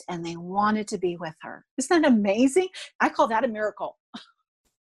felt it, and they wanted to be with her. Isn't that amazing? I call that a miracle.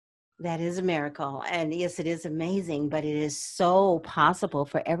 That is a miracle. And yes, it is amazing, but it is so possible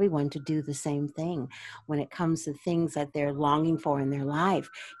for everyone to do the same thing when it comes to things that they're longing for in their life.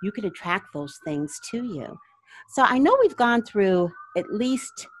 You could attract those things to you. So I know we've gone through at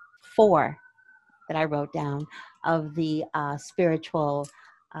least 4 that I wrote down of the spiritual,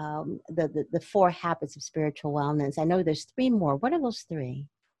 the 4 habits of spiritual wellness. I know there's 3 more. What are those 3?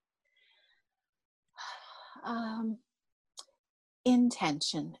 Um,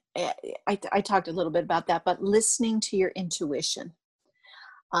 Intention. I talked a little bit about that, but listening to your intuition.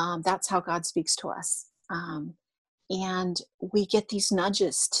 That's how God speaks to us. And we get these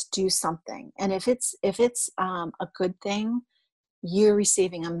nudges to do something. And if it's a good thing, you're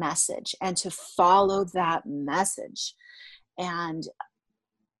receiving a message, and to follow that message. And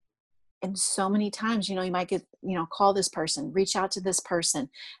so many times, you might get, call this person, reach out to this person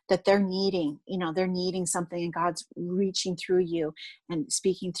that they're needing something, and God's reaching through you and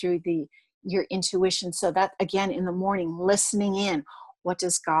speaking through your intuition. So that, again, in the morning, listening in, what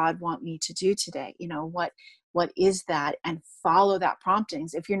does God want me to do today? What is that? And follow that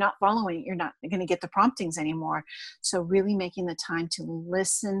promptings. If you're not following it, you're not going to get the promptings anymore. So really making the time to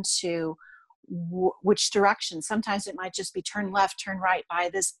listen to which direction. Sometimes it might just be turn left, turn right, buy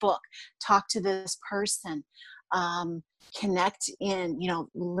this book, talk to this person, connect in,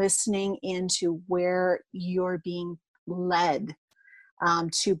 listening into where you're being led,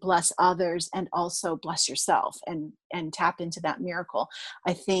 to bless others and also bless yourself, and tap into that miracle.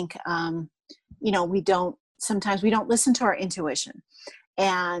 I think, sometimes we don't listen to our intuition.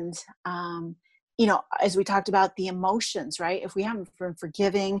 And, as we talked about the emotions, right? If we haven't been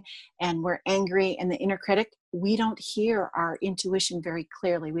forgiving and we're angry and the inner critic, we don't hear our intuition very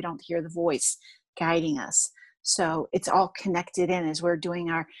clearly. We don't hear the voice guiding us. So it's all connected in as we're doing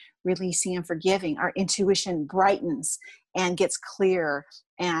our releasing and forgiving. Our intuition brightens and gets clearer,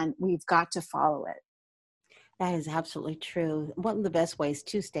 and we've got to follow it. That is absolutely true. One of the best ways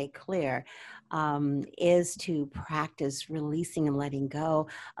to stay clear is to practice releasing and letting go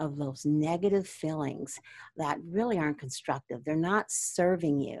of those negative feelings that really aren't constructive. They're not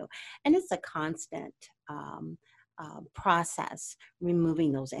serving you. And it's a constant process,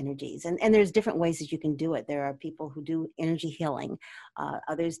 removing those energies. And there's different ways that you can do it. There are people who do energy healing.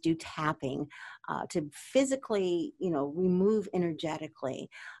 Others do tapping to physically, remove energetically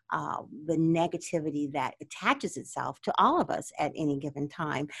the negativity that attaches itself to all of us at any given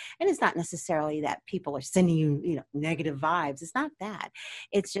time. And it's not necessarily that people are sending you, negative vibes. It's not that.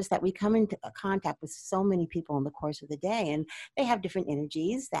 It's just that we come into contact with so many people in the course of the day, and they have different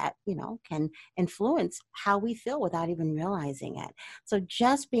energies that, can influence how we feel without even realizing it. So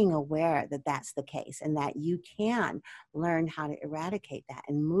just being aware that that's the case and that you can learn how to eradicate that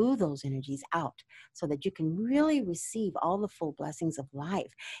and move those energies out so that you can really receive all the full blessings of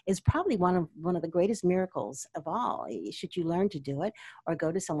life is probably one of the greatest miracles of all. Should you learn to do it, or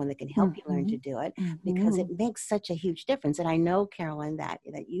go to someone that can help you learn to do it, because it makes such a huge difference. And I know, Carolyn, that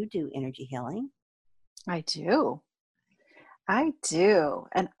you do energy healing. I do. I do.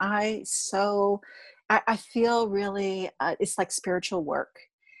 And I feel really, it's like spiritual work.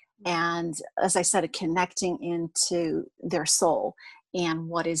 And as I said, connecting into their soul and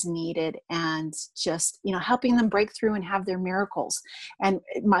what is needed, and just, helping them break through and have their miracles. And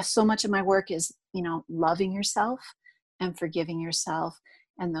so much of my work is, loving yourself and forgiving yourself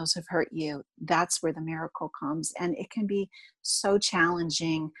and those who've hurt you. That's where the miracle comes. And it can be so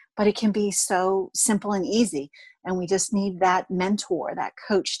challenging, but it can be so simple and easy. And we just need that mentor, that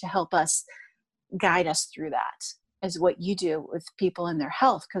coach to help us, guide us through that, is what you do with people in their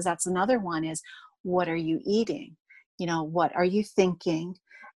health. Because that's another one, is what are you eating? What are you thinking?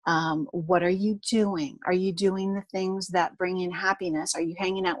 What are you doing? Are you doing the things that bring in happiness? Are you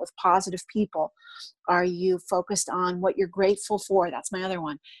hanging out with positive people? Are you focused on what you're grateful for? That's my other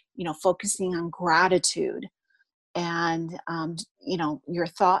one, focusing on gratitude. And, your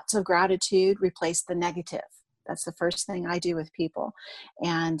thoughts of gratitude replace the negative. That's the first thing I do with people.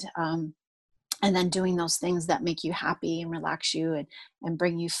 And then doing those things that make you happy and relax you, and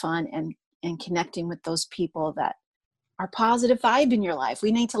bring you fun, and connecting with those people that are positive vibe in your life.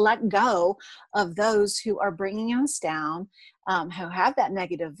 We need to let go of those who are bringing us down, who have that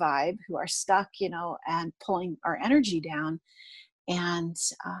negative vibe, who are stuck, and pulling our energy down. And,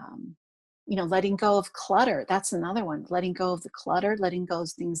 letting go of clutter. That's another one. Letting go of the clutter, letting go of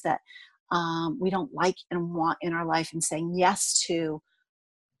things that we don't like and want in our life, and saying yes to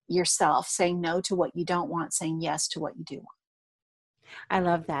yourself, saying no to what you don't want, saying yes to what you do want. I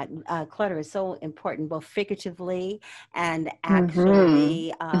love that. Clutter is so important, both figuratively and Mm-hmm.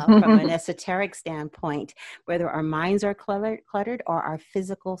 actually from an esoteric standpoint, whether our minds are cluttered or our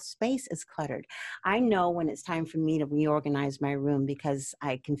physical space is cluttered. I know when it's time for me to reorganize my room, because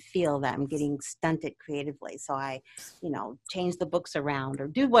I can feel that I'm getting stunted creatively. So I, change the books around or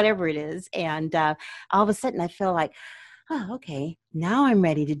do whatever it is. And all of a sudden I feel like, oh, okay, now I'm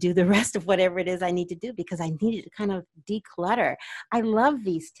ready to do the rest of whatever it is I need to do, because I needed to kind of declutter. I love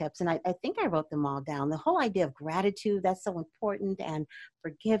these tips, and I think I wrote them all down. The whole idea of gratitude, that's so important, and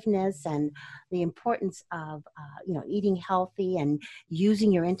forgiveness, and the importance of, eating healthy and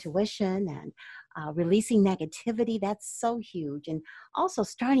using your intuition, and releasing negativity. That's so huge. And also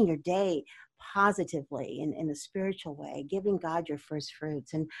starting your day positively in a spiritual way, giving God your first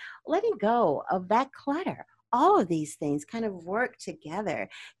fruits, and letting go of that clutter. All of these things kind of work together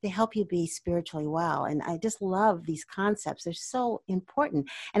to help you be spiritually well. And I just love these concepts. They're so important.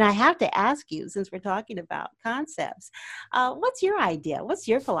 And I have to ask you, since we're talking about concepts, what's your idea? What's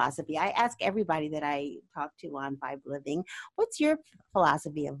your philosophy? I ask everybody that I talk to on Vibe Living, what's your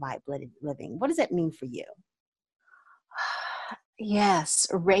philosophy of Vibe Living? What does that mean for you? Yes,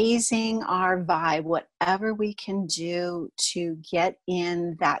 raising our vibe, whatever we can do to get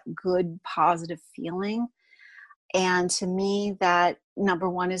in that good, positive feeling. And to me, that number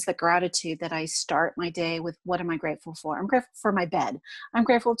one is the gratitude that I start my day with. What am I grateful for? I'm grateful for my bed. I'm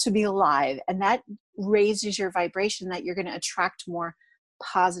grateful to be alive. And that raises your vibration that you're going to attract more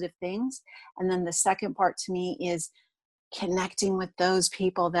positive things. And then the second part to me is connecting with those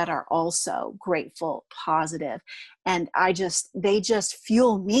people that are also grateful, positive, and they just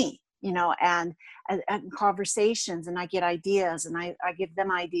fuel me, and conversations, and I get ideas, and I give them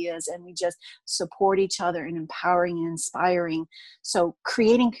ideas, and we just support each other in empowering and inspiring. So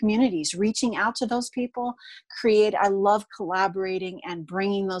creating communities, reaching out to those people, I love collaborating and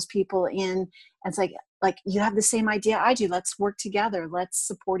bringing those people in. And it's like you have the same idea I do. Let's work together. Let's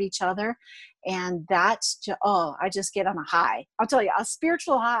support each other. And I just get on a high. I'll tell you, a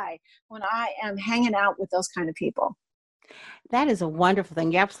spiritual high when I am hanging out with those kind of people. That is a wonderful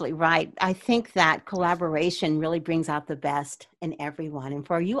thing. You're absolutely right. I think that collaboration really brings out the best in everyone. And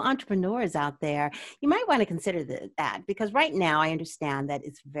for you entrepreneurs out there, you might want to consider that, because right now I understand that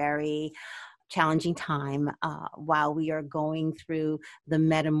it's very challenging time while we are going through the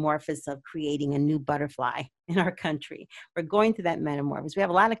metamorphosis of creating a new butterfly in our country. We're going through that metamorphosis. We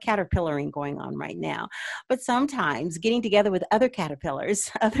have a lot of caterpillaring going on right now. But sometimes getting together with other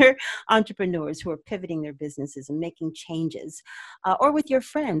caterpillars, other entrepreneurs who are pivoting their businesses and making changes, or with your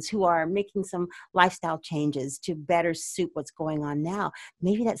friends who are making some lifestyle changes to better suit what's going on now,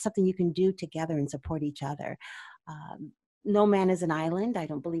 maybe that's something you can do together and support each other. Um, no man is an island. I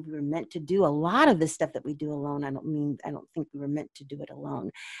don't believe we were meant to do a lot of the stuff that we do alone. I don't think we were meant to do it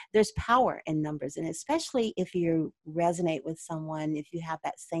alone. There's power in numbers. And especially if you resonate with someone, if you have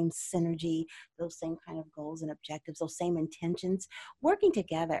that same synergy, those same kind of goals and objectives, those same intentions, working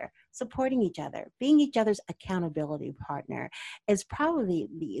together, supporting each other, being each other's accountability partner is probably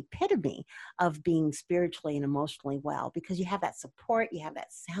the epitome of being spiritually and emotionally well, because you have that support, you have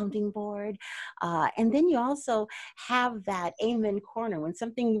that sounding board. And then you also have that amen corner. When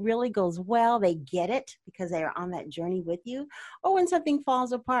something really goes well, they get it because they are on that journey with you. Or when something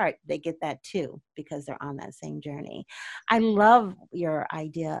falls apart, they get that too because they're on that same journey. I love your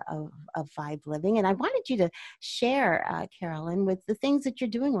idea of vibe living. And I wanted you to share, Carolyn, with the things that you're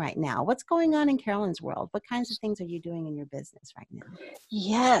doing right now. What's going on in Carolyn's world? What kinds of things are you doing in your business right now?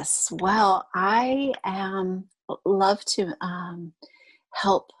 Yes, well, love to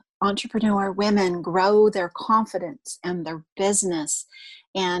help entrepreneur women grow their confidence and their business.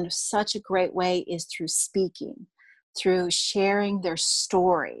 And such a great way is through speaking, through sharing their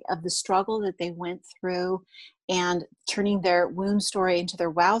story of the struggle that they went through, and turning their wound story into their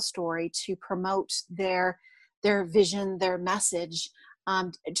wow story to promote their vision, their message,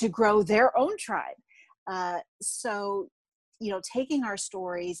 to grow their own tribe. So, taking our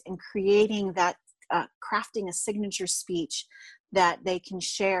stories and creating that, crafting a signature speech that they can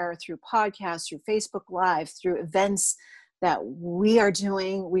share through podcasts, through Facebook Live, through events that we are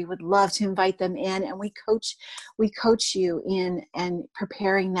doing. We would love to invite them in, and we coach you in and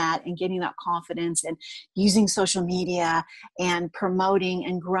preparing that and getting that confidence and using social media and promoting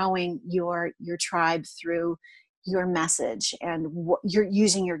and growing your tribe through your message and what you're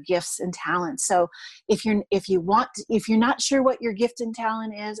using your gifts and talents. So if you're not sure what your gift and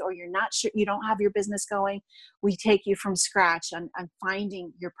talent is, or you're not sure, you don't have your business going, we take you from scratch on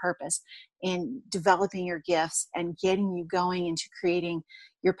finding your purpose and developing your gifts and getting you going into creating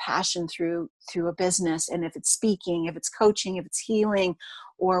your passion through a business. And if it's speaking, if it's coaching, if it's healing,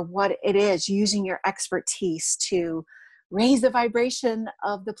 or what it is, using your expertise to raise the vibration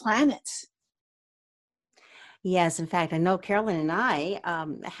of the planet. Yes, in fact, I know Carolyn and I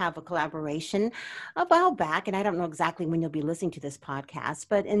have a collaboration a while back, and I don't know exactly when you'll be listening to this podcast,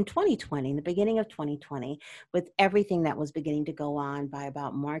 but in 2020, in the beginning of 2020, with everything that was beginning to go on by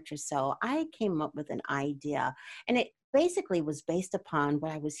about March or so, I came up with an idea, and it basically was based upon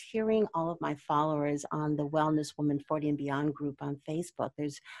what I was hearing all of my followers on the Wellness Woman 40 and Beyond group on Facebook.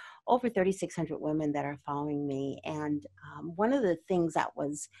 There's over 3,600 women that are following me, and one of the things that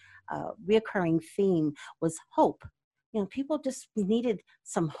was a reoccurring theme was hope. People just needed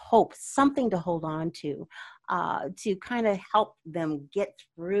some hope, something to hold on to kind of help them get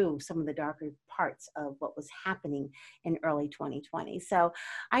through some of the darker parts of what was happening in early 2020. So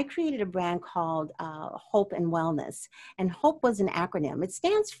I created a brand called Hope and Wellness. And HOPE was an acronym. It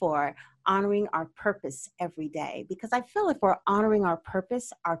stands for honoring our purpose every day. Because I feel if we're honoring our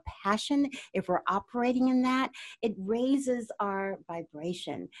purpose, our passion, if we're operating in that, it raises our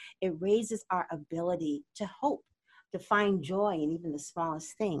vibration. It raises our ability to hope. to find joy in even the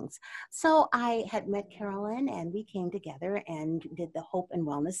smallest things. So I had met Carolyn and we came together and did the Hope and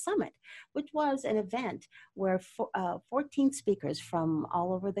Wellness Summit, which was an event where 14 speakers from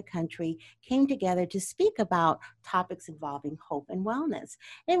all over the country came together to speak about topics involving hope and wellness.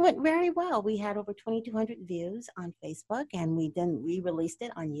 It went very well. We had over 2,200 views on Facebook and we released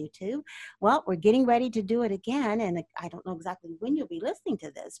it on YouTube. Well, we're getting ready to do it again. And I don't know exactly when you'll be listening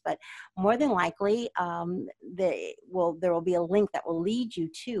to this, but more than likely there will be a link that will lead you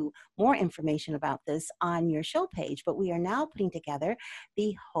to more information about this on your show page. But we are now putting together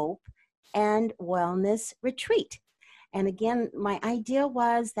the Hope and Wellness Retreat. And again, my idea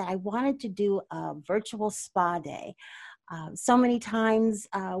was that I wanted to do a virtual spa day. So many times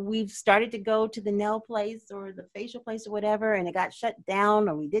we've started to go to the nail place or the facial place or whatever, and it got shut down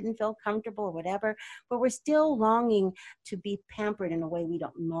or we didn't feel comfortable or whatever, but we're still longing to be pampered in a way we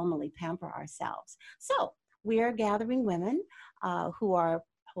don't normally pamper ourselves. So we are gathering women who are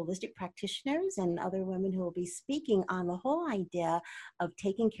holistic practitioners and other women who will be speaking on the whole idea of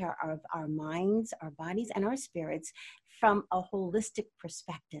taking care of our minds, our bodies, and our spirits from a holistic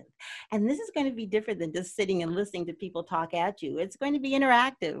perspective. And this is going to be different than just sitting and listening to people talk at you. It's going to be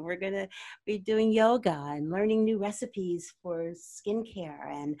interactive. We're going to be doing yoga and learning new recipes for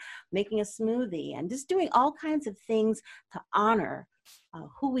skincare and making a smoothie and just doing all kinds of things to honor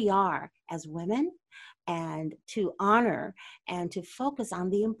who we are as women, and to honor and to focus on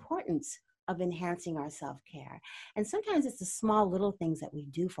the importance of enhancing our self-care. And sometimes it's the small little things that we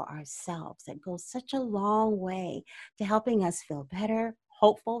do for ourselves that go such a long way to helping us feel better,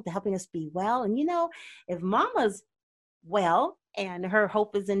 hopeful, to helping us be well. And if mama's well and her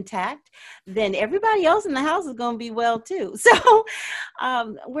hope is intact, then everybody else in the house is going to be well too. So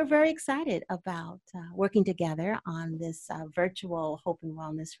we're very excited about working together on this virtual Hope and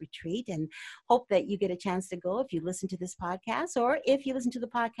Wellness Retreat, and hope that you get a chance to go if you listen to this podcast, or if you listen to the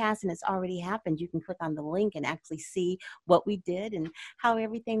podcast and it's already happened, you can click on the link and actually see what we did and how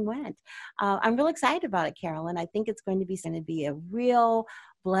everything went. I'm real excited about it, Carolyn. I think it's going to be a real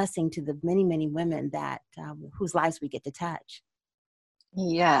blessing to the many, many women that whose lives we get to touch.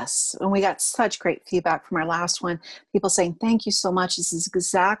 Yes. And we got such great feedback from our last one. People saying, thank you so much. This is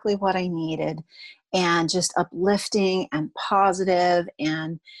exactly what I needed. And just uplifting and positive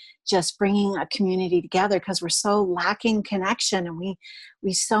and just bringing a community together, because we're so lacking connection and we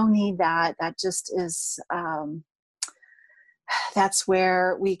so need that. That just is, that's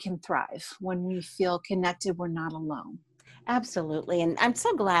where we can thrive. When we feel connected, we're not alone. Absolutely. And I'm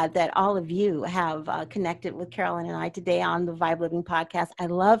so glad that all of you have connected with Carolyn and I today on the V.I.B.E Living Podcast. I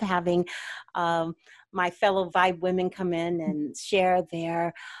love having my fellow V.I.B.E women come in and share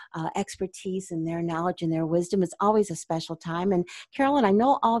their expertise and their knowledge and their wisdom. It's always a special time. And Carolyn, I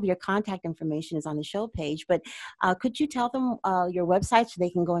know all of your contact information is on the show page, but could you tell them your website so they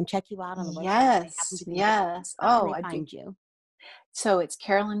can go and check you out on the website? Yes. How can they find you? So it's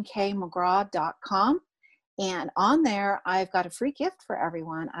CarolynKMcGraw.com. And on there, I've got a free gift for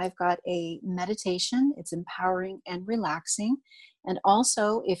everyone. I've got a meditation. It's empowering and relaxing. And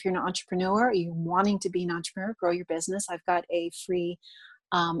also, if you're an entrepreneur, or you're wanting to be an entrepreneur, grow your business, I've got a free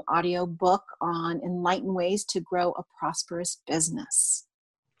audio book on enlightened ways to grow a prosperous business.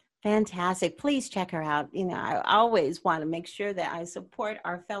 Fantastic. Please check her out. I always want to make sure that I support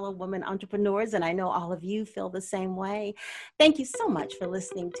our fellow women entrepreneurs, and I know all of you feel the same way. Thank you so much for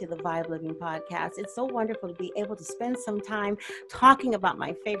listening to the V.I.B.E Living Podcast. It's so wonderful to be able to spend some time talking about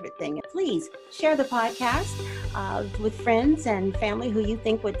my favorite thing. Please share the podcast with friends and family who you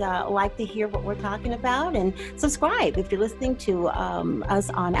think would like to hear what we're talking about, and subscribe. If you're listening to us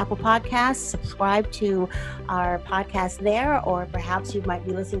on Apple Podcasts, subscribe to our podcast there, or perhaps you might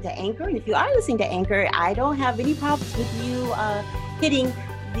be listening to Anchor. And if you are listening to Anchor, I don't have any problems with you hitting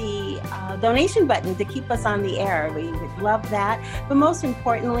the donation button to keep us on the air. We would love that. But most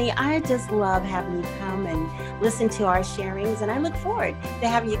importantly, I just love having you come and listen to our sharings. And I look forward to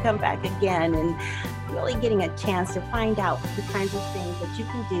having you come back again and really getting a chance to find out the kinds of things that you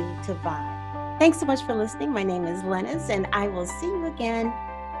can do to vibe. Thanks so much for listening. My name is Lennis, and I will see you again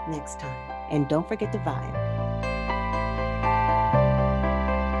next time. And don't forget to vibe.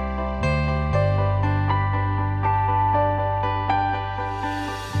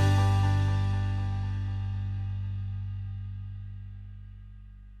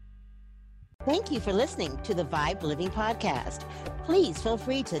 Thank you for listening to the V.I.B.E Living Podcast. Please feel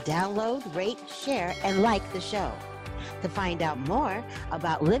free to download, rate, share, and like the show. To find out more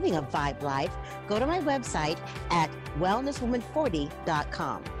about living a V.I.B.E life, go to my website at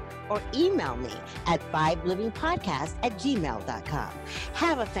wellnesswoman40.com or email me at vibe living podcast@gmail.com.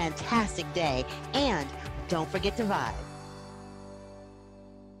 Have a fantastic day, and Don't forget to vibe.